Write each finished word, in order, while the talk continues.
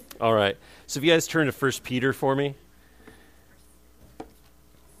All right. So if you guys turn to 1 Peter for me.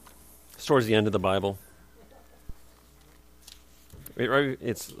 It's towards the end of the Bible.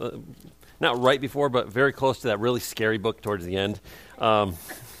 It's not right before, but very close to that really scary book towards the end. I'm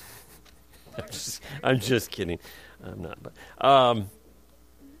just kidding. I'm not. But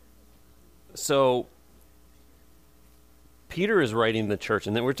so Peter is writing the church,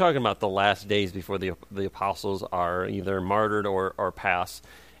 and then we're talking about the last days before the apostles are either martyred or pass.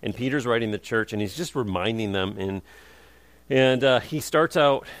 And Peter's writing the church, and he's just reminding them. And he starts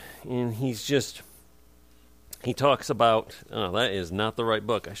out, and he talks about, oh, that is not the right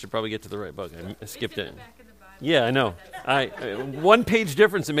book. I should probably get to the right book. I skipped it. Yeah, I know. One page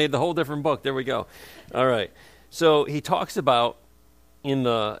difference, it made the whole different book. There we go. All right. So he talks about, in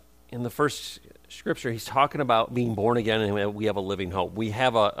the first scripture, he's talking about being born again, and we have a living hope. We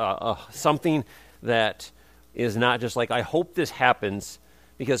have a something that is not just like, I hope this happens,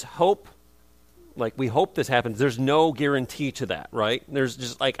 because hope, like we hope this happens, there's no guarantee to that, right? There's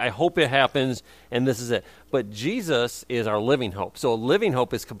just like, I hope it happens, and this is it. But Jesus is our living hope. So a living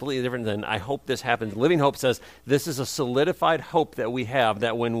hope is completely different than I hope this happens. Living hope says this is a solidified hope that we have,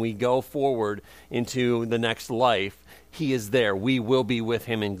 that when we go forward into the next life, he is there. We will be with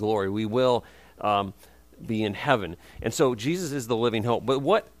him in glory. We will be in heaven. And so Jesus is the living hope. But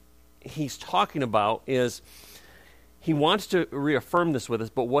what he's talking about is, he wants to reaffirm this with us,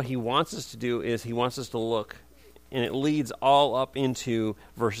 but what he wants us to do is he wants us to look, and it leads all up into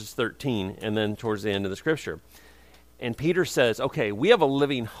verses 13 and then towards the end of the scripture. And Peter says, okay, we have a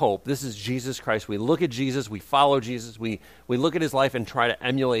living hope. This is Jesus Christ. We look at Jesus, we follow Jesus, we look at his life and try to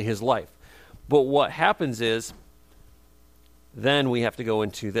emulate his life. But what happens is, then we have to go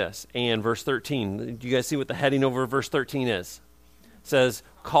into this. And verse 13, do you guys see what the heading over verse 13 is? It says,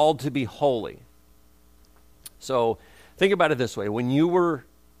 called to be holy. So think about it this way: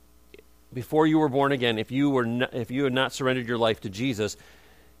 before you were born again, if you had not surrendered your life to Jesus,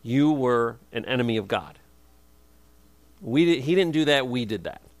 you were an enemy of God. He didn't do that; we did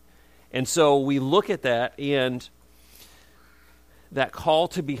that. And so we look at that, and that call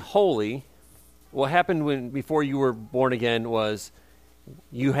to be holy. What happened before you were born again was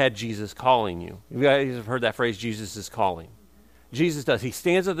you had Jesus calling you. You guys have heard that phrase, Jesus is calling. Jesus does. He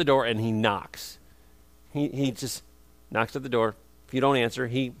stands at the door and he knocks. He just knocks at the door. If you don't answer,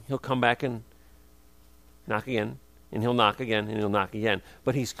 he'll come back and knock again, and he'll knock again, and he'll knock again.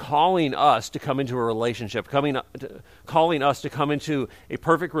 But he's calling us to come into a relationship, calling us to come into a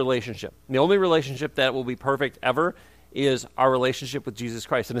perfect relationship. The only relationship that will be perfect ever is our relationship with Jesus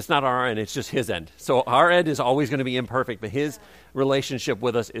Christ. And it's not our end, it's just his end. So our end is always going to be imperfect, but his relationship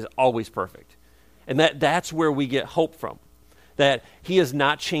with us is always perfect. And that's where we get hope from. That he is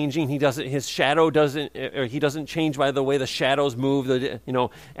not changing. His shadow doesn't, or he doesn't change by the way the shadows move.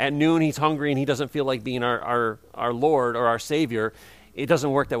 At noon he's hungry and he doesn't feel like being our Lord or our Savior. It doesn't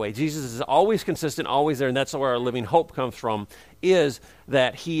work that way. Jesus is always consistent, always there, and that's where our living hope comes from, is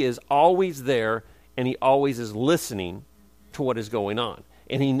that he is always there and he always is listening to what is going on.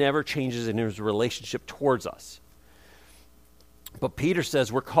 And he never changes in his relationship towards us. But Peter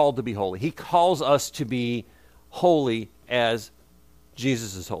says we're called to be holy. He calls us to be holy as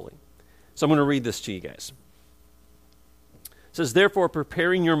Jesus is holy. So I'm going to read this to you guys. It says, therefore,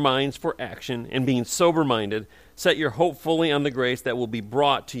 preparing your minds for action and being sober-minded, set your hope fully on the grace that will be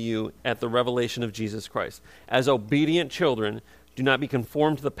brought to you at the revelation of Jesus Christ. As obedient children, do not be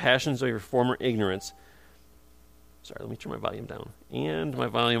conformed to the passions of your former ignorance. Sorry, let me turn my volume down. And my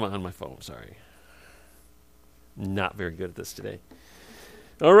volume on my phone, sorry. Not very good at this today.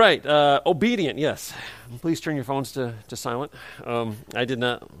 All right, obedient, yes. Please turn your phones to silent. I did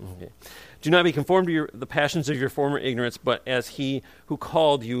not. Okay. Do not be conformed to the passions of your former ignorance, but as he who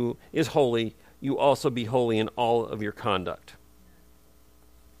called you is holy, you also be holy in all of your conduct.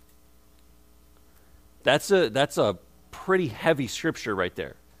 That's a pretty heavy scripture right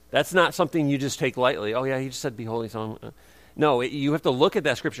there. That's not something you just take lightly. Oh yeah, he just said be holy. So no, you have to look at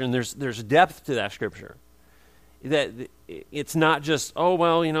that scripture, and there's depth to that scripture. That it's not just, oh,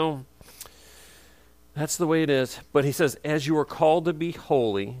 well, that's the way it is. But he says, as you are called to be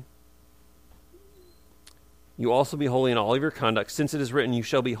holy, you also be holy in all of your conduct, since it is written, you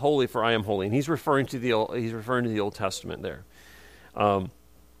shall be holy, for I am holy. And he's referring to the Old Testament there.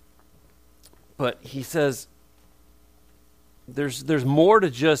 But he says, there's more to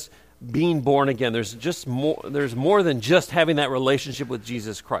just being born again. There's more than just having that relationship with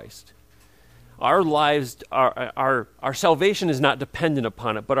Jesus Christ. Our lives, our salvation is not dependent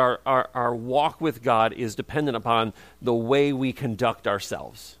upon it, but our walk with God is dependent upon the way we conduct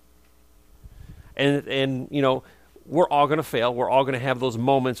ourselves. And we're all going to fail. We're all going to have those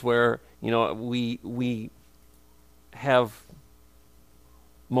moments where, we have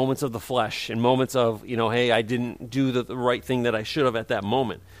moments of the flesh and moments of, hey, I didn't do the right thing that I should have at that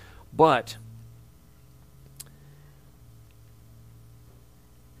moment. But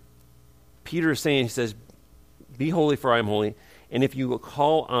Peter is saying, he says, be holy for I am holy. And if you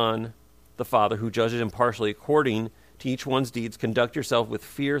call on the Father who judges impartially according to each one's deeds, conduct yourself with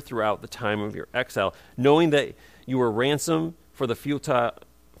fear throughout the time of your exile, knowing that you were ransomed from the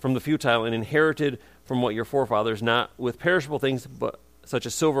futile and inherited from what your forefathers, not with perishable things, but such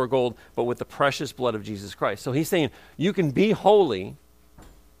as silver or gold, but with the precious blood of Jesus Christ. So he's saying you can be holy,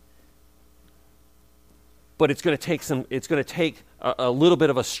 but it's going to take a little bit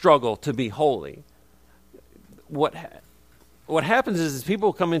of a struggle to be holy. What happens is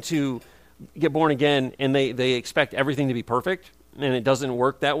people come get born again and they expect everything to be perfect, and it doesn't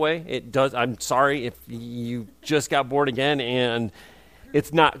work that way. It does. I'm sorry if you just got born again, and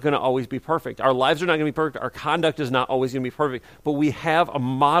it's not going to always be perfect. Our lives are not going to be perfect. Our conduct is not always going to be perfect, but we have a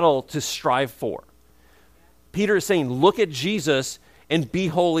model to strive for. Peter is saying, look at Jesus and be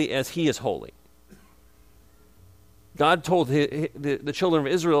holy as he is holy. God told the children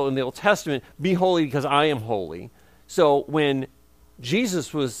of Israel in the Old Testament, be holy because I am holy. So when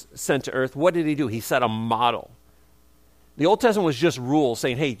Jesus was sent to earth, what did he do? He set a model. The Old Testament was just rules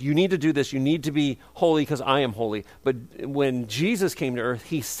saying, hey, you need to do this. You need to be holy because I am holy. But when Jesus came to earth,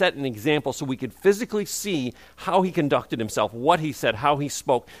 he set an example so we could physically see how he conducted himself, what he said, how he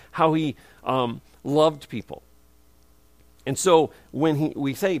spoke, how he loved people. And so when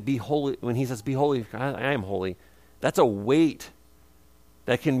we say be holy, when he says be holy, I am holy, that's a weight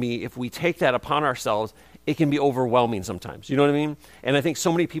that can be, if we take that upon ourselves, it can be overwhelming sometimes. You know what I mean? And I think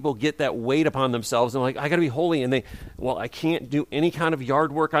so many people get that weight upon themselves and like, I got to be holy. And I can't do any kind of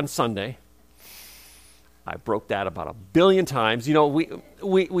yard work on Sunday. I broke that about 1 billion times.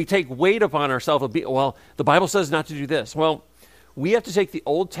 We take weight upon ourselves. The Bible says not to do this. Well, we have to take the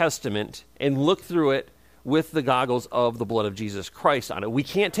Old Testament and look through it with the goggles of the blood of Jesus Christ on it. We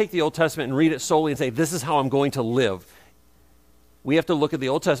can't take the Old Testament and read it solely and say, this is how I'm going to live. We have to look at the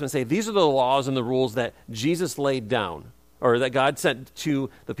Old Testament and say, these are the laws and the rules that Jesus laid down, or that God sent to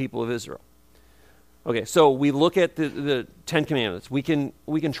the people of Israel. Okay, so we look at the Ten Commandments. We can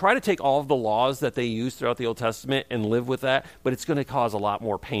try to take all of the laws that they use throughout the Old Testament and live with that, but it's going to cause a lot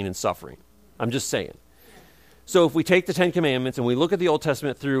more pain and suffering. I'm just saying. So if we take the Ten Commandments and we look at the Old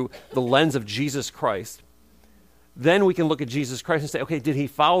Testament through the lens of Jesus Christ, then we can look at Jesus Christ and say, okay, did he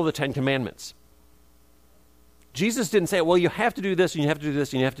follow the Ten Commandments? Jesus didn't say, well, you have to do this, and you have to do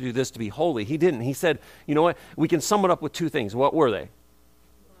this, and you have to do this to be holy. He didn't. He said, you know what? We can sum it up with two things. What were they?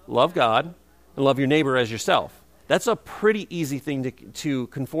 Love God and love your neighbor as yourself. That's a pretty easy thing to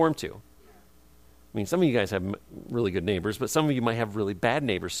conform to. I mean, some of you guys have really good neighbors, but some of you might have really bad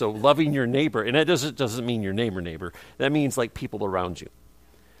neighbors. So loving your neighbor, and that doesn't mean your neighbor. That means like people around you.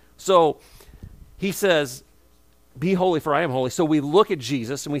 So he says, be holy for I am holy. So we look at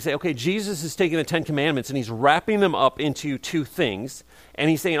Jesus and we say, okay, Jesus is taking the Ten Commandments and he's wrapping them up into two things. And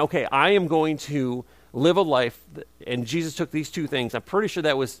he's saying, okay, I am going to live a life. And Jesus took these two things. I'm pretty sure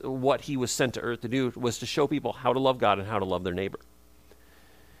that was what he was sent to earth to do, was to show people how to love God and how to love their neighbor.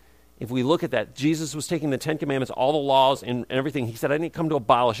 If we look at that, Jesus was taking the Ten Commandments, all the laws and everything. He said, I didn't come to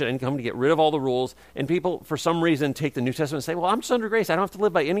abolish it. I didn't come to get rid of all the rules. And people, for some reason, take the New Testament and say, well, I'm just under grace. I don't have to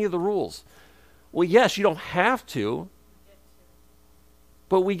live by any of the rules. Well, yes, you don't have to,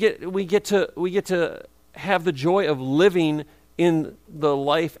 but we get to have the joy of living in the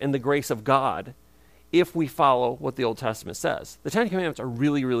life and the grace of God if we follow what the Old Testament says. The Ten Commandments are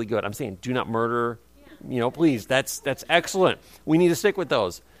really, really good. I'm saying, do not murder. Please, that's excellent. We need to stick with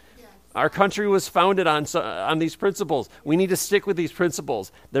those. Our country was founded on these principles. We need to stick with these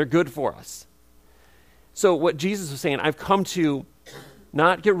principles. They're good for us. So what Jesus was saying, I've come to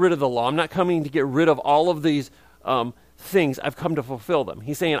not get rid of the law. I'm not coming to get rid of all of these things. I've come to fulfill them.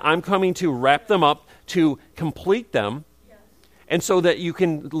 He's saying, I'm coming to wrap them up, to complete them, and so that you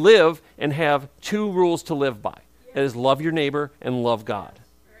can live and have two rules to live by. That is, love your neighbor and love God.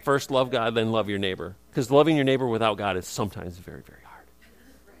 First, love God, then love your neighbor. Because loving your neighbor without God is sometimes very, very hard.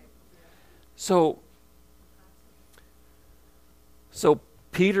 So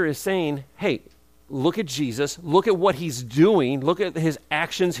Peter is saying, hey, look at Jesus. Look at what he's doing. Look at his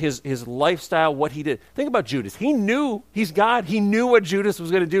actions, his lifestyle, what he did. Think about Judas. He knew he's God. He knew what Judas was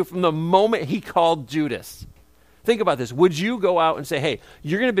going to do from the moment he called Judas. Think about this. Would you go out and say, hey,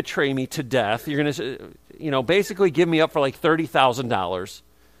 you're going to betray me to death. You're going to, basically give me up for like $30,000.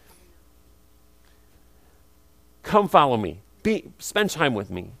 Come follow me. Spend time with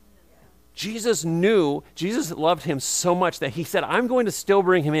me. Jesus loved him so much that he said, I'm going to still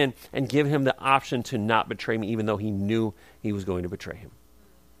bring him in and give him the option to not betray me, even though he knew he was going to betray him.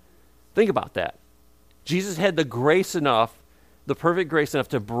 Think about that. Jesus had the grace enough, the perfect grace enough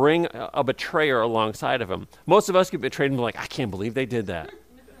to bring a betrayer alongside of him. Most of us get betrayed and be like, I can't believe they did that.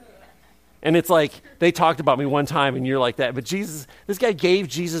 And it's like, they talked about me one time and you're like that. But Jesus, this guy gave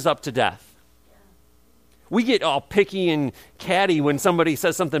Jesus up to death. We get all picky and catty when somebody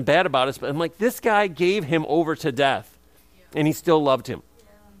says something bad about us, but I'm like, this guy gave him over to death, and he still loved him.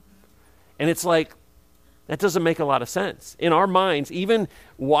 And it's like, that doesn't make a lot of sense. In our minds, even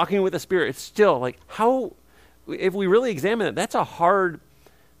walking with the Spirit, it's still like, how, if we really examine it, that's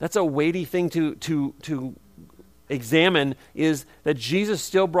a weighty thing to examine, is that Jesus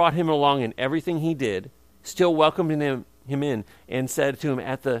still brought him along in everything he did, still welcomed him in, and said to him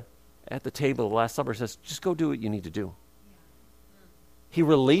at the table, the Last Supper, says, just go do what you need to do. He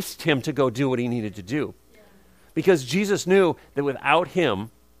released him to go do what he needed to do. Because Jesus knew that without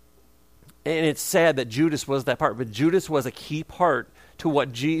him, and it's sad that Judas was that part, but Judas was a key part to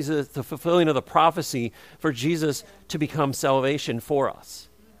what Jesus, the fulfilling of the prophecy for Jesus to become salvation for us.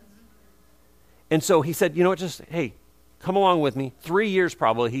 And so he said, you know what, just, hey, come along with me. 3 years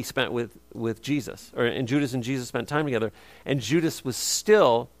probably he spent with Jesus, and Judas and Jesus spent time together, and Judas was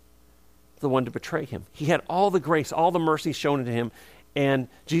still the one to betray him. He had all the grace, all the mercy shown to him, and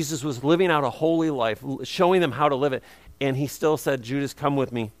Jesus was living out a holy life, showing them how to live it, and he still said, Judas, come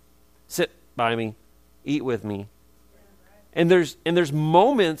with me, sit by me, eat with me. And there's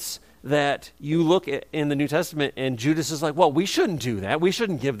moments that you look at in the New Testament, and Judas is like, well, we shouldn't do that. We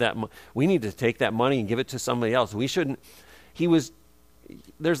shouldn't give that. We need to take that money and give it to somebody else. We shouldn't.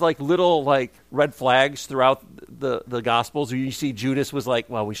 There's like little like red flags throughout the Gospels where you see Judas was like,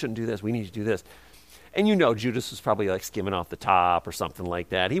 well, we shouldn't do this. We need to do this. And you know Judas was probably like skimming off the top or something like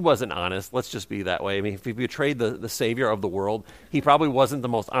that. He wasn't honest. Let's just be that way. I mean, if he betrayed the Savior of the world, he probably wasn't the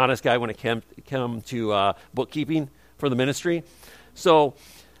most honest guy when it came to bookkeeping for the ministry. So,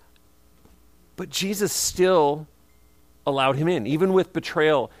 but Jesus still allowed him in, even with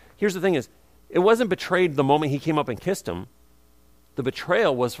betrayal. Here's the thing is, it wasn't betrayed the moment he came up and kissed him. The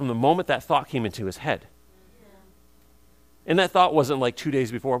betrayal was from the moment that thought came into his head. And that thought wasn't like 2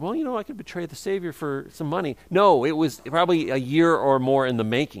 days before, well, you know, I could betray the Savior for some money. No, it was probably a year or more in the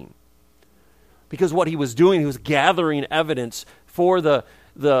making. Because what he was doing, he was gathering evidence for the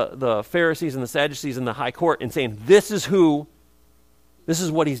Pharisees and the Sadducees in the high court and saying, this is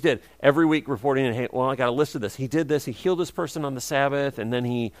what he's did. Every week reporting, hey, well, I got a list of this. He did this. He healed this person on the Sabbath, and then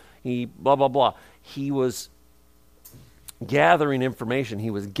he blah, blah, blah. He was gathering information.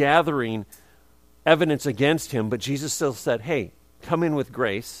 He was gathering evidence against him, but Jesus still said, hey, come in with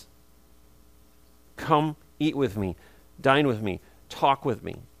grace. Come eat with me. Dine with me. Talk with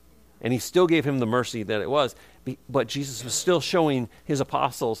me. And he still gave him the mercy that it was, but Jesus was still showing his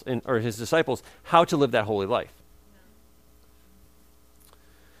apostles or his disciples how to live that holy life.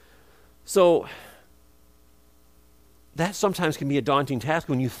 So that sometimes can be a daunting task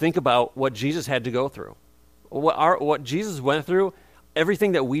when you think about what Jesus had to go through. What Jesus went through,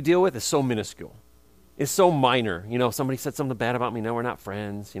 everything that we deal with is so minuscule. It's so minor. You know, somebody said something bad about me, now we're not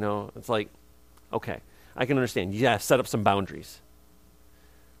friends. You know, it's like, okay, I can understand. Yeah, set up some boundaries.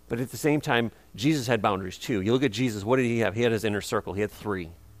 But at the same time, Jesus had boundaries too. You look at Jesus, what did he have? He had his inner circle. He had three.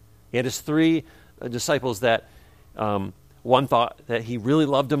 He had his three disciples that one thought that he really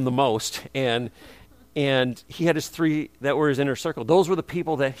loved them the most, and he had his three that were his inner circle. Those were the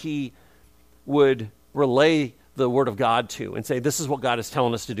people that he would relay the word of God to and say, this is what God is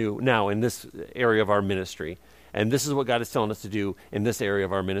telling us to do now in this area of our ministry. And this is what God is telling us to do in this area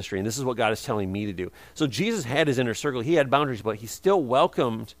of our ministry. And this is what God is telling me to do. So Jesus had his inner circle. He had boundaries, but he still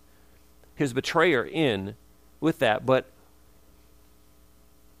welcomed his betrayer in with that. What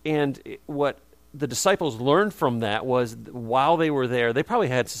the disciples learned from that was while they were there, they probably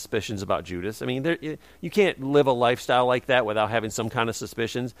had suspicions about Judas. I mean, you can't live a lifestyle like that without having some kind of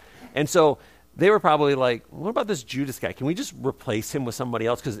suspicions. And so they were probably like, what about this Judas guy? Can we just replace him with somebody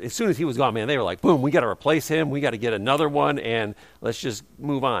else? Because as soon as he was gone, man, they were like, boom, we got to replace him. We got to get another one, and let's just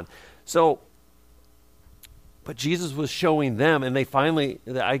move on. So, but Jesus was showing them, and they finally,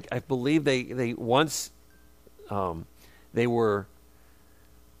 I believe they once, they were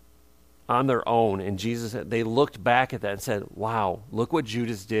on their own, and they looked back at that and said, wow, look what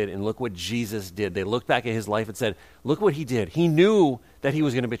Judas did, and look what Jesus did. They looked back at his life and said, look what he did. He knew that he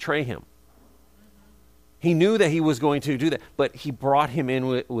was going to betray him. He knew that he was going to do that, but he brought him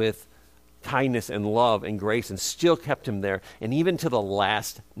in with kindness and love and grace and still kept him there. And even to the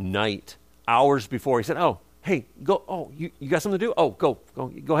last night, hours before, he said, oh, Hey, go. Oh, you got something to do? Oh, go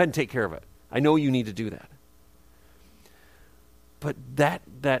ahead and take care of it. I know you need to do that. But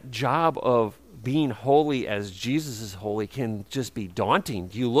that job of being holy as Jesus is holy can just be daunting.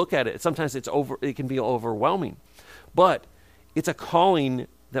 You look at it, sometimes it can be overwhelming. But it's a calling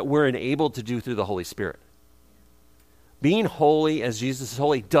that we're enabled to do through the Holy Spirit. Being holy as Jesus is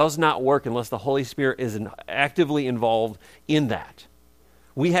holy does not work unless the Holy Spirit is actively involved in that.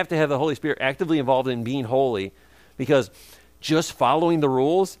 We have to have the Holy Spirit actively involved in being holy, because just following the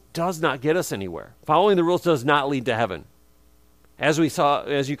rules does not get us anywhere. Following the rules does not lead to heaven. As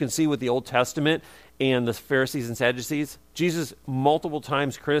you can see with the Old Testament and the Pharisees and Sadducees, Jesus multiple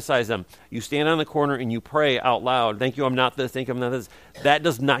times criticized them. You stand on the corner and you pray out loud, thank you, I'm not this, thank you, I'm not this. That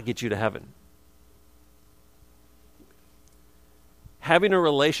does not get you to heaven. Having a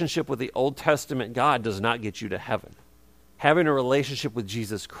relationship with the Old Testament God does not get you to heaven. Having a relationship with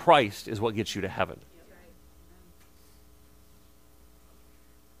Jesus Christ is what gets you to heaven.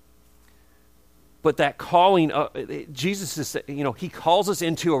 But that calling, Jesus is, he calls us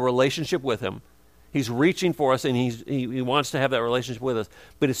into a relationship with him. He's reaching for us, and he wants to have that relationship with us.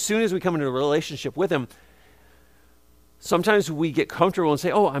 But as soon as we come into a relationship with him, sometimes we get comfortable and say,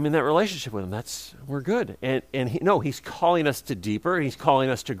 oh, I'm in that relationship with him. We're good. And he's calling us to deeper. He's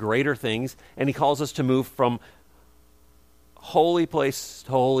calling us to greater things. And he calls us to move from holy place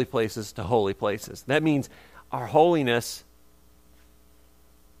to holy places to holy places. That means our holiness,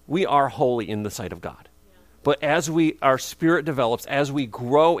 we are holy in the sight of God. But as our spirit develops, as we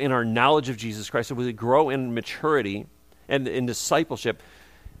grow in our knowledge of Jesus Christ, as we grow in maturity and in discipleship,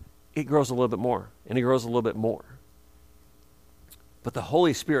 it grows a little bit more, and it grows a little bit more. But the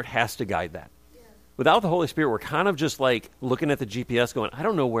Holy Spirit has to guide that. Yeah. Without the Holy Spirit, we're kind of just like looking at the GPS going, I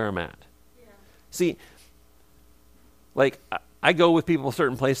don't know where I'm at. Yeah. See, like I go with people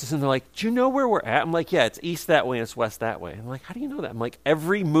certain places and they're like, do you know where we're at? I'm like, yeah, it's east that way and it's west that way. I'm like, how do you know that? I'm like,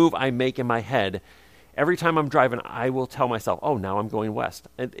 every move I make in my head, every time I'm driving, I will tell myself, oh, now I'm going west.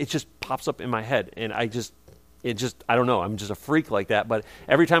 And it just pops up in my head. And I don't know, I'm just a freak like that. But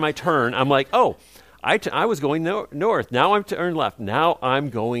every time I turn, I'm like, oh, I was going north. Now I'm turning left. Now I'm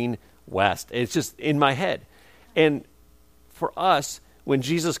going west. It's just in my head. And for us, when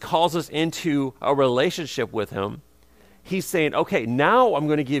Jesus calls us into a relationship with him, he's saying, okay, now I'm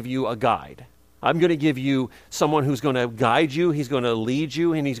going to give you a guide. I'm going to give you someone who's going to guide you. He's going to lead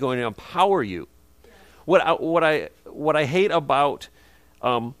you, and he's going to empower you. What I hate about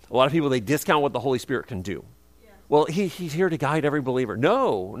a lot of people, they discount what the Holy Spirit can do. Yeah. Well, he's here to guide every believer.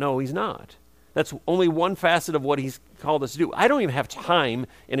 No, he's not. That's only one facet of what he's called us to do. I don't even have time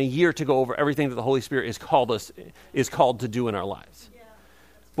in a year to go over everything that the Holy Spirit is called to do in our lives. Yeah.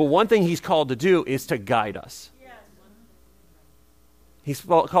 But one thing he's called to do is to guide us. He's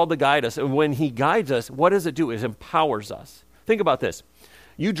called to guide us. And when he guides us, what does it do? It empowers us. Think about this.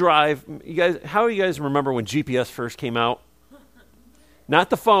 You drive, how do you guys remember when GPS first came out?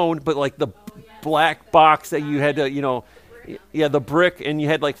 Not the phone, but like the black box that you had to, the brick, and you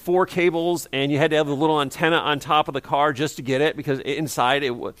had like 4 cables, and you had to have the little antenna on top of the car just to get it, because inside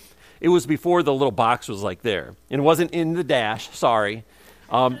it was before the little box was like there. And it wasn't in the dash, sorry.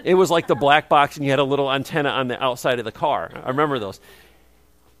 It was like the black box, and you had a little antenna on the outside of the car. I remember those.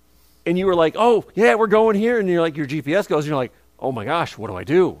 And you were like, oh, yeah, we're going here. And you're like, your GPS goes, and you're like, oh my gosh, what do I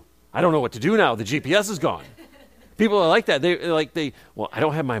do? I don't know what to do now. The GPS is gone. People are like that. I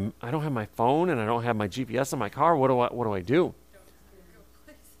don't have my phone, and I don't have my GPS in my car. What do I do?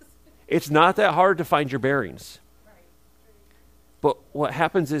 It's not that hard to find your bearings. But what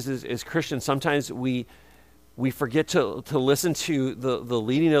happens is Christians, sometimes we forget to listen to the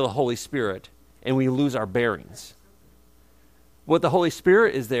leading of the Holy Spirit, and we lose our bearings. What the Holy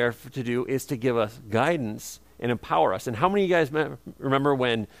Spirit is there to do is to give us guidance and empower us. And how many of you guys remember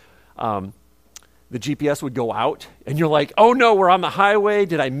when the GPS would go out, and you're like, oh no, we're on the highway,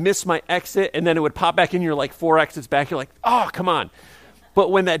 did I miss my exit? And then it would pop back in, you're like 4 exits back, you're like, oh, come on.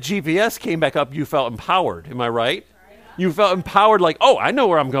 But when that GPS came back up, you felt empowered, am I right? You felt empowered, like, oh, I know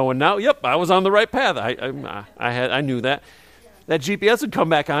where I'm going now. Yep, I was on the right path. I knew that. That GPS would come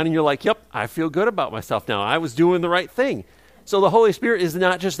back on, and you're like, yep, I feel good about myself now. I was doing the right thing. So the Holy Spirit is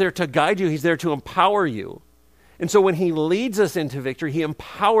not just there to guide you, he's there to empower you. And so when he leads us into victory, he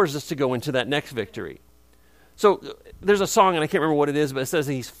empowers us to go into that next victory. So there's a song, and I can't remember what it is, but it says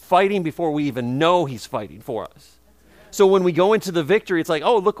he's fighting before we even know he's fighting for us. So when we go into the victory, it's like,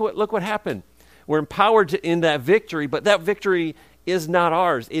 oh, look what happened. We're empowered in that victory, but that victory is not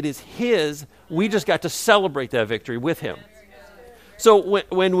ours. It is his. We just got to celebrate that victory with him. So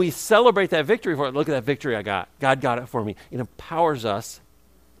when we celebrate that victory for it, look at that victory I got. God got it for me. It empowers us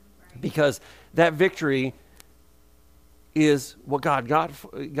because that victory is what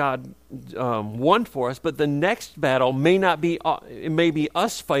God won for us, but the next battle may not be, it may be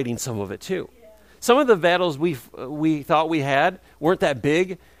us fighting some of it too. Yeah. Some of the battles we thought we had weren't that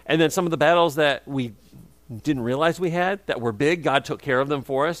big, and then some of the battles that we didn't realize we had that were big, God took care of them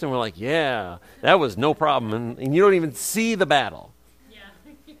for us, and we're like, yeah, that was no problem, and you don't even see the battle.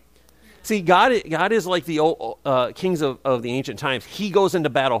 See, God is like the old kings of the ancient times. He goes into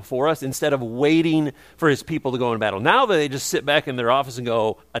battle for us instead of waiting for his people to go into battle. Now they just sit back in their office and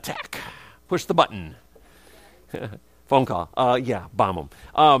go, attack, push the button. Phone call. Yeah, bomb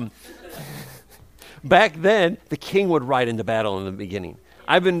them. Back then, the king would ride into battle in the beginning.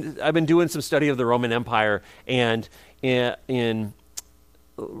 I've been doing some study of the Roman Empire, and in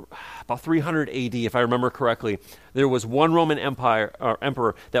about 300 AD, if I remember correctly, there was one Roman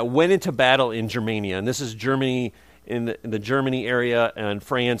emperor that went into battle in Germania, and this is Germany, in the Germany area, and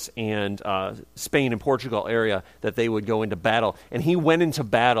France and Spain and Portugal area, that they would go into battle. And he went into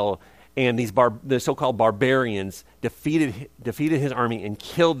battle, and the so-called barbarians defeated his army and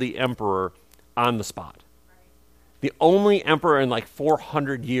killed the emperor on the spot. The only emperor in like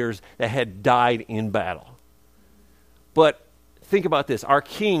 400 years that had died in battle. But think about this. Our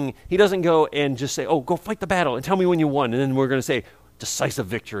king, he doesn't go and just say, oh, go fight the battle and tell me when you won. And then we're going to say, decisive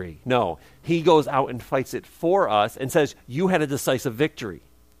victory. No, he goes out and fights it for us and says, you had a decisive victory.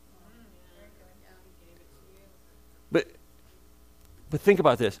 But think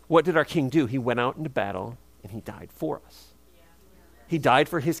about this. What did our king do? He went out into battle and he died for us. He died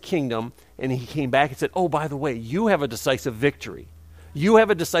for his kingdom, and he came back and said, oh, by the way, you have a decisive victory. You have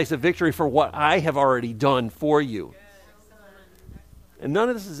a decisive victory for what I have already done for you. And none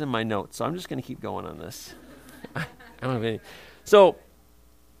of this is in my notes, so I'm just going to keep going on this. I don't have any. So,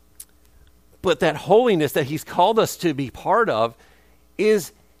 but that holiness that he's called us to be part of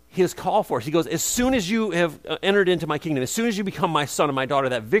is his call for us. He goes, as soon as you have entered into my kingdom, as soon as you become my son and my daughter,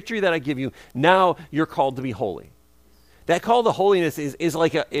 that victory that I give you, now you're called to be holy. That call to holiness is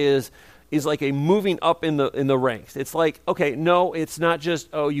like a moving up in the ranks. It's like, okay, no, it's not just,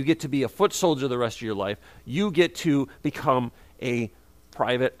 oh, you get to be a foot soldier the rest of your life. You get to become a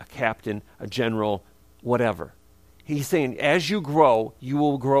private, a captain, a general, whatever. He's saying, as you grow, you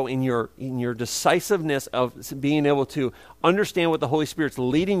will grow in your decisiveness of being able to understand what the Holy Spirit's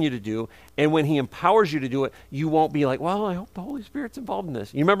leading you to do, and when he empowers you to do it, you won't be like, well, I hope the Holy Spirit's involved in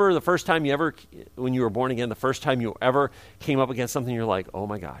this. You remember the first time when you were born again, the first time you ever came up against something, you're like, oh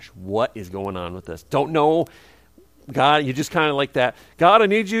my gosh, what is going on with this? Don't know, God, you just kind of like that. God, I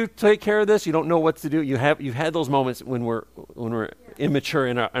need you to take care of this. You don't know what to do. You've had those moments when we're immature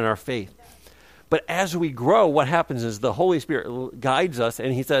in our faith. But as we grow, what happens is the Holy Spirit guides us,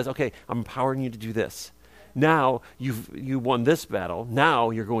 and he says, okay, I'm empowering you to do this. Now you won this battle. Now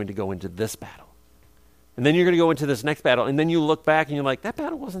you're going to go into this battle. And then you're going to go into this next battle. And then you look back, and you're like, that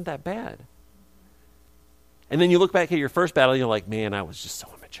battle wasn't that bad. And then you look back at your first battle, and you're like, man, I was just so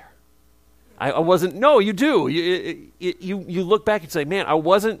immature. I wasn't. No, you do. You look back and say, man, I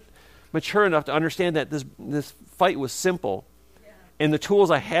wasn't mature enough to understand that this fight was simple, and the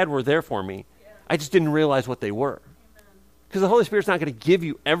tools I had were there for me. I just didn't realize what they were. Because the Holy Spirit's not going to give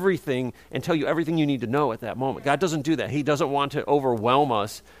you everything and tell you everything you need to know at that moment. God doesn't do that. He doesn't want to overwhelm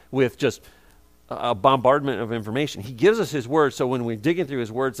us with just a bombardment of information. He gives us his word, so when we dig in through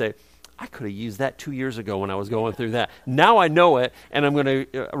his word, say, I could have used that 2 years ago when I was going through that. Now I know it, and I'm going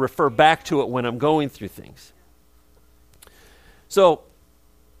to refer back to it when I'm going through things. So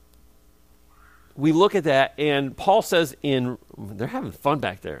we look at that, and Paul says they're having fun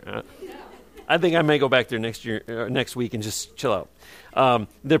back there. I think I may go back there next week and just chill out.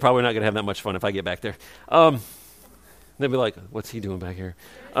 They're probably not going to have that much fun if I get back there. They'll be like, what's he doing back here?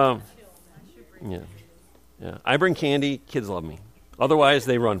 Yeah. I bring candy. Kids love me. Otherwise,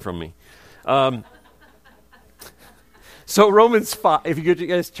 they run from me. So Romans 5, if you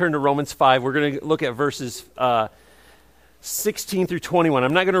guys turn to Romans 5, we're going to look at verses 16 through 21.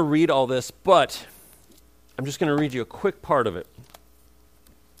 I'm not going to read all this, but I'm just going to read you a quick part of it.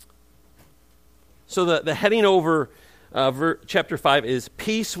 So the heading over chapter 5 is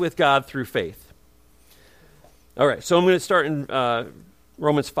Peace with God Through Faith. All right, so I'm going to start in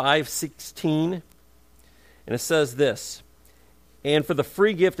Romans 5:16, and it says this, and for the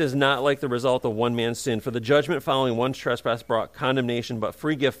free gift is not like the result of one man's sin, for the judgment following one trespass brought condemnation, but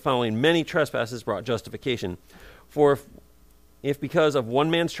free gift following many trespasses brought justification. For if because of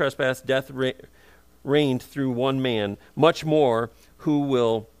one man's trespass death reigned through one man, much more who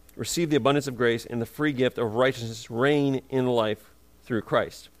will receive the abundance of grace and the free gift of righteousness reign in life through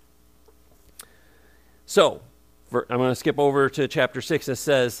Christ. So, I'm going to skip over to chapter 6. It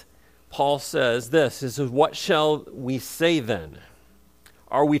says, Paul says this, he says, what shall we say then?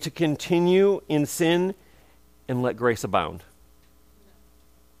 Are we to continue in sin and let grace abound?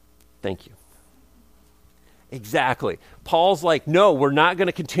 Thank you. Exactly. Paul's like, no, we're not going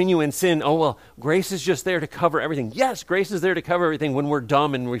to continue in sin. Oh, well, grace is just there to cover everything. Yes, grace is there to cover everything when we're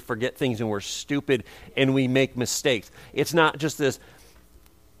dumb and we forget things and we're stupid and we make mistakes. It's not just this.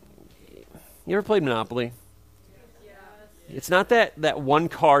 You ever played Monopoly? Yes. It's not that one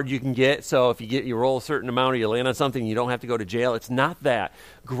card you can get, so if you roll a certain amount or you land on something, you don't have to go to jail. It's not that.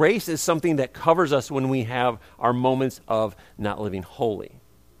 Grace is something that covers us when we have our moments of not living holy.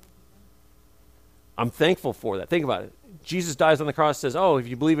 I'm thankful for that. Think about it. Jesus dies on the cross, says, oh, if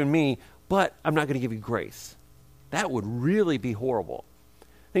you believe in me, but I'm not going to give you grace. That would really be horrible.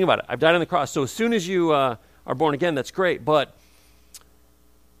 Think about it. I've died on the cross. So as soon as you are born again, that's great, but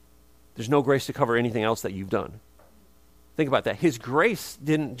there's no grace to cover anything else that you've done. Think about that. His grace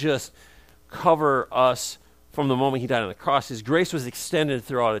didn't just cover us from the moment he died on the cross. His grace was extended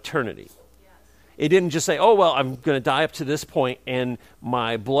throughout eternity. It didn't just say, oh, well, I'm going to die up to this point and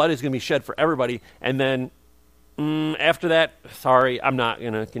my blood is going to be shed for everybody. And then after that, sorry, I'm not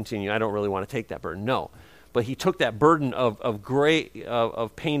going to continue. I don't really want to take that burden. No. But he took that burden of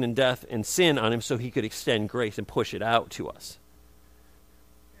pain and death and sin on him so he could extend grace and push it out to us.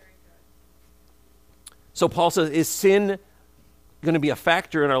 Very good. So Paul says, is sin going to be a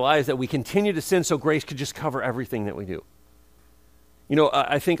factor in our lives that we continue to sin so grace could just cover everything that we do? You know,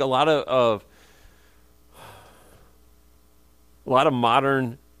 I think a lot of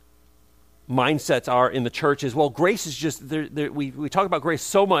modern mindsets are in the church is, well, grace is just, we talk about grace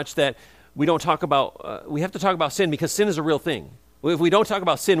so much that we don't talk about, we have to talk about sin because sin is a real thing. If we don't talk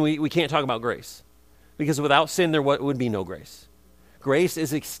about sin, we can't talk about grace. Because without sin, there would be no grace. Grace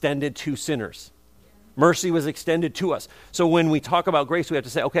is extended to sinners. Mercy was extended to us. So when we talk about grace, we have to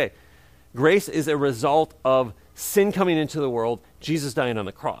say, okay, grace is a result of sin coming into the world, Jesus dying on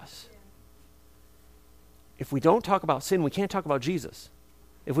the cross. If we don't talk about sin, we can't talk about Jesus.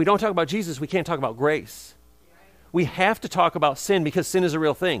 If we don't talk about Jesus, we can't talk about grace. We have to talk about sin because sin is a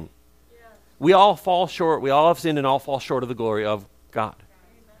real thing. We all fall short. We all have sinned and all fall short of the glory of God.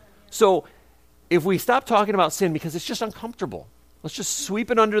 So if we stop talking about sin because it's just uncomfortable, let's just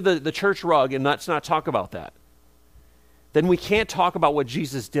sweep it under the church rug and let's not talk about that, then we can't talk about what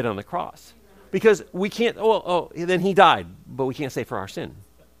Jesus did on the cross. Because we can't, then he died, but we can't say for our sin.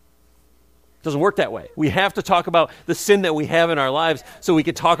 It doesn't work that way. We have to talk about the sin that we have in our lives so we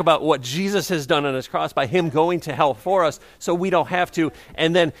can talk about what Jesus has done on his cross by him going to hell for us so we don't have to,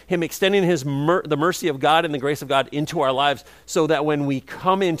 and then him extending the mercy of God and the grace of God into our lives so that when we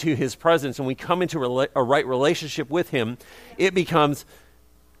come into his presence and we come into a right relationship with him, it becomes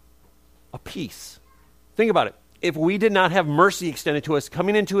a peace. Think about it. If we did not have mercy extended to us,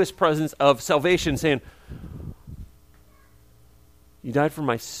 coming into his presence of salvation, saying, you died for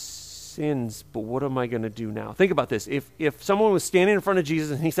my sins, but what am I going to do now? Think about this. If someone was standing in front of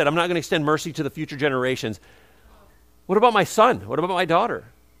Jesus and he said, I'm not going to extend mercy to the future generations, what about my son? What about my daughter?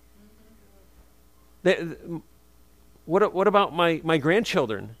 What about my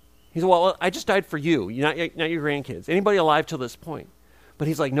grandchildren? He said, well, I just died for you, not your grandkids. Anybody alive till this point? But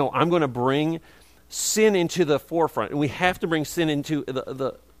he's like, no, I'm going to bring sin into the forefront, and we have to bring sin into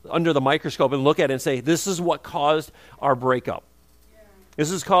the under the microscope and look at it and say, this is what caused our breakup. This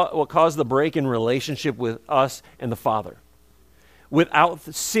is what caused the break in relationship with us and the Father. Without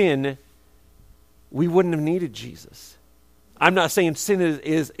sin, we wouldn't have needed Jesus. I'm not saying sin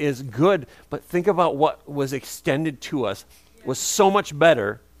is good, but think about what was extended to us was so much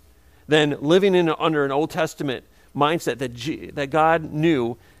better than living under an Old Testament mindset that God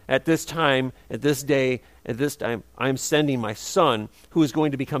knew at this time, at this day, at this time, I'm sending my son who is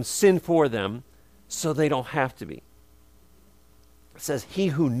going to become sin for them so they don't have to be. It says, he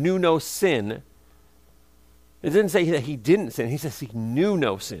who knew no sin, it didn't say that he didn't sin. He says he knew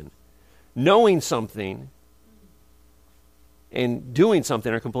no sin. Knowing something and doing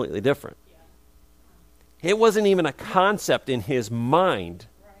something are completely different. It wasn't even a concept in his mind.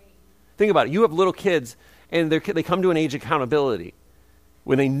 Think about it. You have little kids, and they come to an age of accountability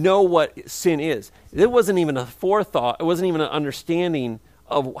when they know what sin is. It wasn't even a forethought. It wasn't even an understanding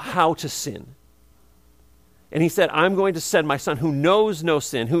of how to sin. And he said, I'm going to send my son who knows no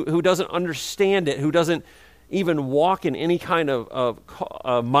sin, who doesn't understand it, who doesn't even walk in any kind of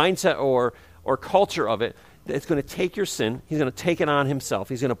mindset or culture of it. It's going to take your sin. He's going to take it on himself.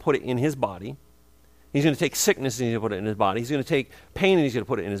 He's going to put it in his body. He's going to take sickness and he's going to put it in his body. He's going to take pain and he's going to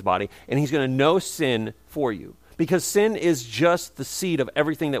put it in his body. And he's going to know sin for you. Because sin is just the seed of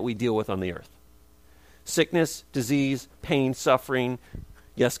everything that we deal with on the earth. Sickness, disease, pain, suffering,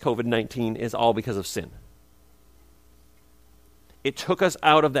 yes, COVID-19 is all because of sin. It took us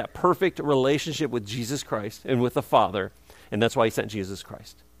out of that perfect relationship with Jesus Christ and with the Father, and that's why he sent Jesus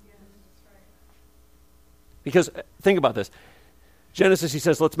Christ. Yeah, that's right. Because think about this. Genesis, he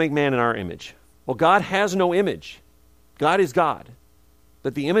says, let's make man in our image. Well, God has no image. God is God.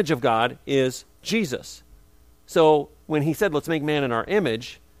 But the image of God is Jesus. So when he said, let's make man in our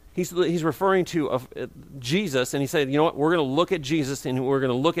image, he's referring to Jesus, and he said, you know what, we're going to look at Jesus, and we're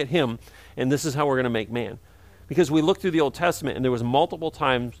going to look at him, and this is how we're going to make man. Because we look through the Old Testament, and there was multiple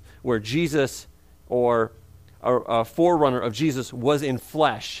times where Jesus, or a forerunner of Jesus, was in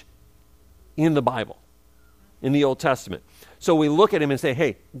flesh in the Bible, in the Old Testament. So we look at him and say,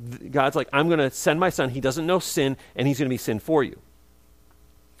 hey, God's like, I'm going to send my son. He doesn't know sin, and he's going to be sin for you.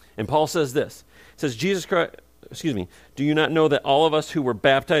 And Paul says this. He says, do you not know that all of us who were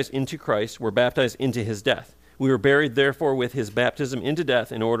baptized into Christ were baptized into his death? We were buried, therefore, with his baptism into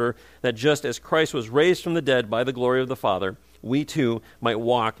death, in order that just as Christ was raised from the dead by the glory of the Father, we too might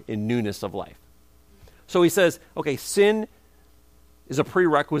walk in newness of life. So he says, okay, sin is a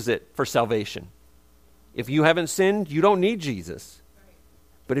prerequisite for salvation. If you haven't sinned, you don't need Jesus.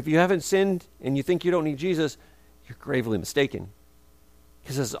 But if you haven't sinned and you think you don't need Jesus, you're gravely mistaken.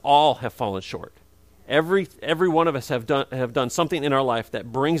 He says all have fallen short. Every one of us have done something in our life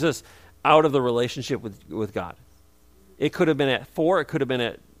that brings us out of the relationship with God. It could have been at 4, it could have been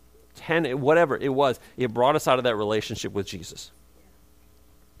at 10, whatever it was. It brought us out of that relationship with Jesus.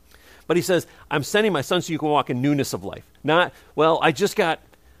 But he says, I'm sending my son so you can walk in newness of life. Not, well, I've got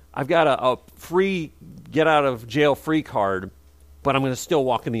a free get out of jail free card, but I'm going to still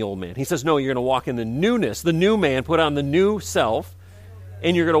walk in the old man. He says, no, you're going to walk in the newness, the new man, put on the new self,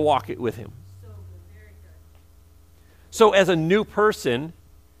 and you're going to walk it with him. So as a new person,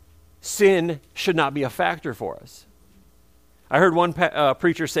 sin should not be a factor for us. I heard one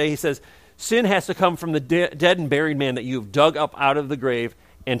preacher say, he says, sin has to come from the dead and buried man that you've dug up out of the grave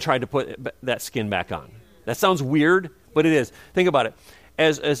and tried to put that skin back on. That sounds weird, but it is. Think about it.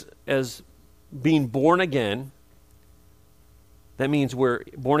 As being born again, that means we're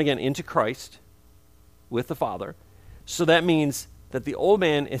born again into Christ with the Father. So that means that the old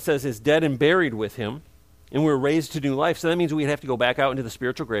man, it says, is dead and buried with him, and we're raised to new life. So that means we'd have to go back out into the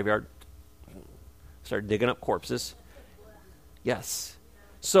spiritual graveyard, start digging up corpses. Yes.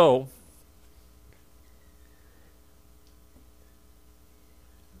 So,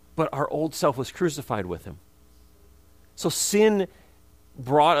 but our old self was crucified with him. So sin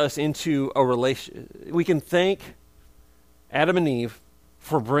brought us into a relation. We can thank Adam and Eve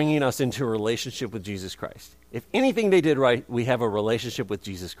for bringing us into a relationship with Jesus Christ. If anything they did right, we have a relationship with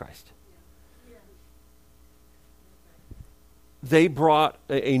Jesus Christ. They brought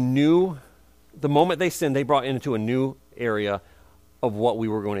a new, the moment they sinned, they brought into a new area of what we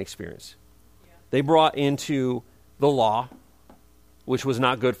were going to experience. They brought into the law, which was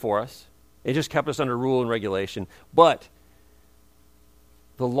not good for us. It just kept us under rule and regulation. But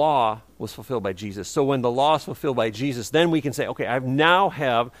the law was fulfilled by Jesus. So when the law is fulfilled by Jesus, then we can say, okay, I now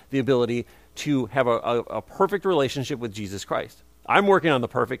have the ability to have a perfect relationship with Jesus Christ. I'm working on the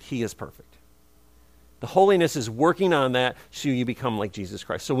perfect. He is perfect. The holiness is working on that so you become like Jesus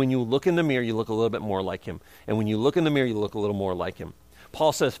Christ. So when you look in the mirror, you look a little bit more like him. And when you look in the mirror, you look a little more like him.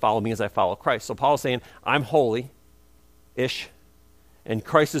 Paul says, follow me as I follow Christ. So Paul's saying, I'm holy-ish, and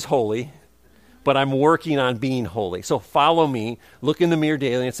Christ is holy, but I'm working on being holy. So follow me, look in the mirror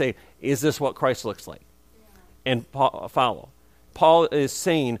daily and say, is this what Christ looks like? And follow. Paul is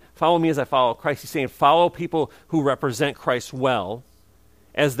saying, follow me as I follow Christ. He's saying, follow people who represent Christ well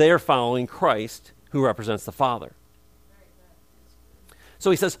as they're following Christ who represents the Father.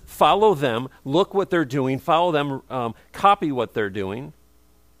 So he says, follow them, look what they're doing, follow them, copy what they're doing,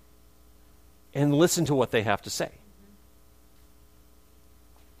 and listen to what they have to say.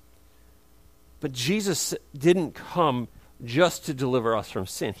 But Jesus didn't come just to deliver us from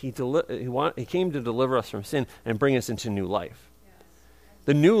sin. He came to deliver us from sin and bring us into new life.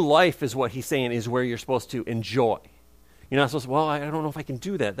 The new life is what he's saying is where you're supposed to enjoy. You're not supposed to, well, I don't know if I can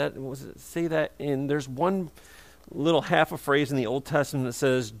do that. Say that in, there's one little half a phrase in the Old Testament that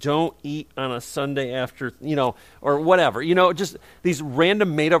says, don't eat on a Sunday after, or whatever. Just these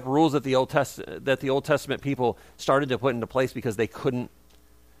random made-up rules that the Old Testament people started to put into place because they couldn't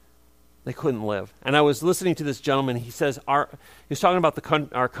live. And I was listening to this gentleman. He says, he was talking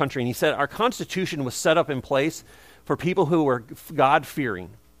about our country, and he said, our Constitution was set up in place for people who were God-fearing.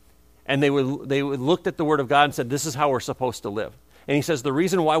 And they looked at the Word of God and said, this is how we're supposed to live. And he says the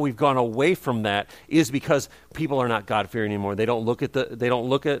reason why we've gone away from that is because people are not God-fearing anymore. They don't look at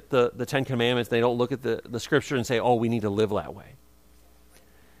the Ten Commandments. They don't look at the Scripture and say, oh, we need to live that way.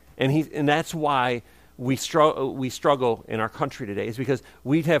 And that's why we struggle in our country today, is because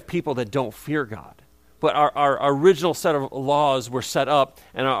we have people that don't fear God. But our original set of laws were set up,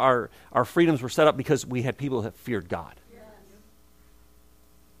 and our freedoms were set up because we had people that feared God. Yes.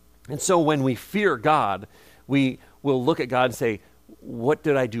 And so when we fear God, we will look at God and say, what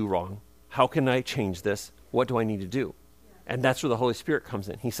did I do wrong? How can I change this? What do I need to do? And that's where the Holy Spirit comes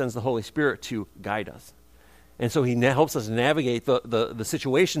in. He sends the Holy Spirit to guide us. And so he helps us navigate the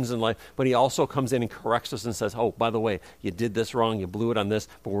situations in life, but he also comes in and corrects us and says, oh, by the way, you did this wrong, you blew it on this,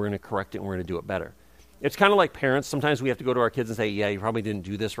 but we're going to correct it and we're going to do it better. It's kind of like parents. Sometimes we have to go to our kids and say, yeah, you probably didn't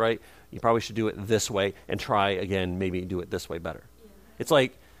do this right. You probably should do it this way and try again, maybe do it this way better. Yeah.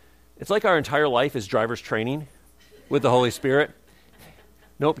 It's like our entire life is driver's training with the Holy Spirit.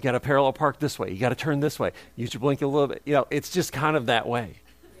 Nope, you got to parallel park this way. You got to turn this way. Use your blink a little bit. It's just kind of that way.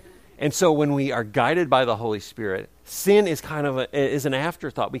 And so when we are guided by the Holy Spirit, sin is kind of is an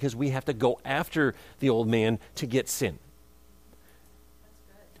afterthought because we have to go after the old man to get sin.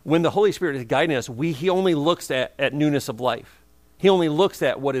 When the Holy Spirit is guiding us, he only looks at newness of life. He only looks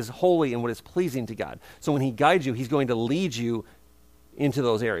at what is holy and what is pleasing to God. So when he guides you, he's going to lead you into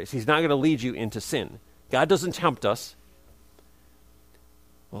those areas. He's not going to lead you into sin. God doesn't tempt us.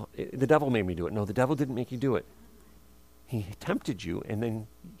 Well, the devil made me do it. No, the devil didn't make you do it. He tempted you, and then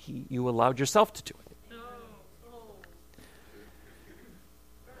you allowed yourself to do it.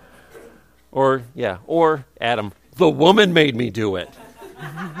 Or Adam, the woman made me do it.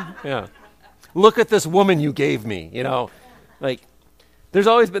 Yeah. Look at this woman you gave me,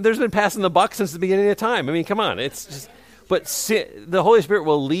 there's been passing the buck since the beginning of time. I mean, come on. It's just, but the Holy Spirit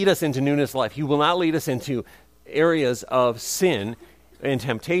will lead us into newness of life. He will not lead us into areas of sin and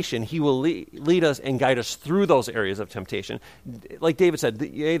temptation. He will lead us and guide us through those areas of temptation. Like David said,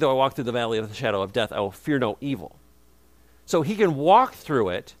 yea, though I walk through the valley of the shadow of death, I will fear no evil. So he can walk through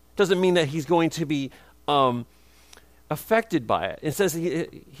it. Doesn't mean that he's going to be affected by it. It says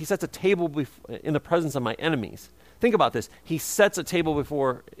he sets a table in the presence of my enemies. Think about this. He sets a table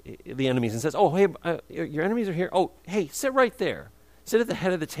before the enemies and says, oh, hey, your enemies are here. Oh, hey, sit right there. Sit at the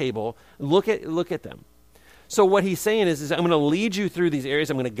head of the table. Look at them. So what he's saying is I'm going to lead you through these areas.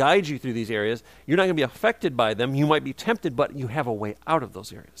 I'm going to guide you through these areas. You're not going to be affected by them. You might be tempted, but you have a way out of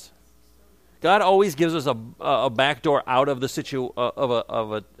those areas. God always gives us a back door out of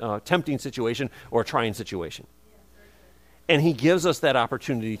a tempting situation or a trying situation. And he gives us that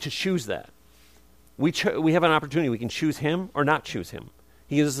opportunity to choose that. We have an opportunity. We can choose him or not choose him.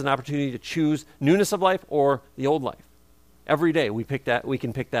 He gives us an opportunity to choose newness of life or the old life. Every day we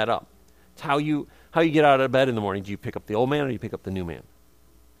can pick that up. It's how you get out of bed in the morning. Do you pick up the old man or do you pick up the new man?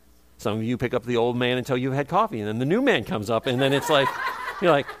 Some of you pick up the old man until you've had coffee, and then the new man comes up, and then it's like,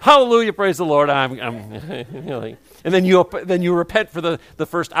 you're like, hallelujah, praise the Lord. And then you repent for the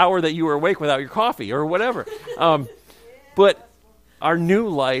first hour that you were awake without your coffee or whatever. But our new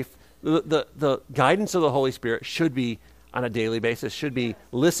life, the guidance of the Holy Spirit should be on a daily basis, should be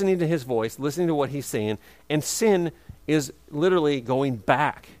listening to his voice, listening to what he's saying. And sin is literally going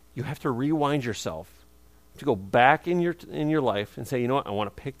back. You have to rewind yourself to go back in your life and say, you know what, I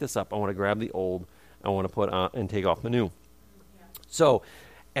want to pick this up. I want to grab the old. I want to put on and take off the new. Yeah. So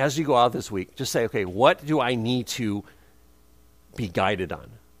as you go out this week, just say, okay, what do I need to be guided on?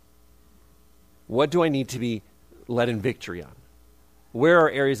 What do I need to be led in victory on? Where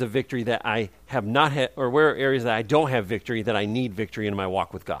are areas of victory that I have not had, or where are areas that I don't have victory that I need victory in my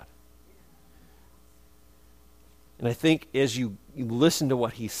walk with God? And I think as you listen to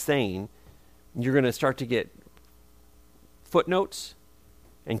what he's saying, you're going to start to get footnotes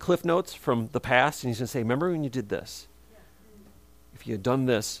and cliff notes from the past, and he's going to say, remember when you did this? If you had done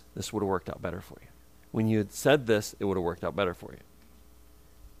this, this would have worked out better for you. When you had said this, it would have worked out better for you.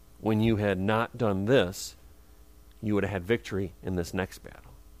 When you had not done this, you would have had victory in this next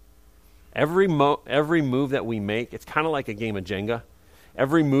battle. Every move that we make, it's kind of like a game of Jenga.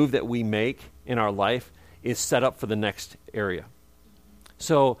 Every move that we make in our life is set up for the next area.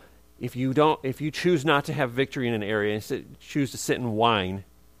 So if you choose not to have victory in an area and choose to sit and whine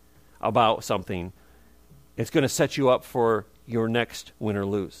about something, it's going to set you up for your next win or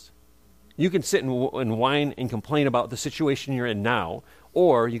lose. You can sit and whine and complain about the situation you're in now,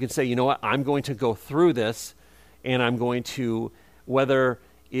 or you can say, you know what, I'm going to go through this, and I'm going to, whether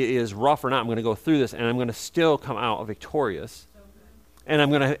it is rough or not, I'm going to go through this, and I'm going to still come out victorious. And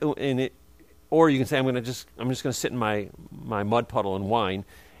I'm going to, or you can say, I'm just going to sit in my mud puddle and whine,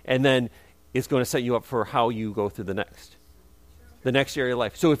 and then it's going to set you up for how you go through the next. the next area of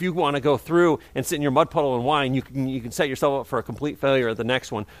life. So if you want to go through and sit in your mud puddle and whine, you can set yourself up for a complete failure at the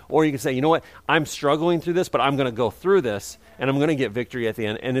next one. Or you can say, you know what, I'm struggling through this, but I'm going to go through this, and I'm going to get victory at the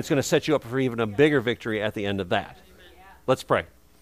end, and it's going to set you up for even a bigger victory at the end of that. Let's pray.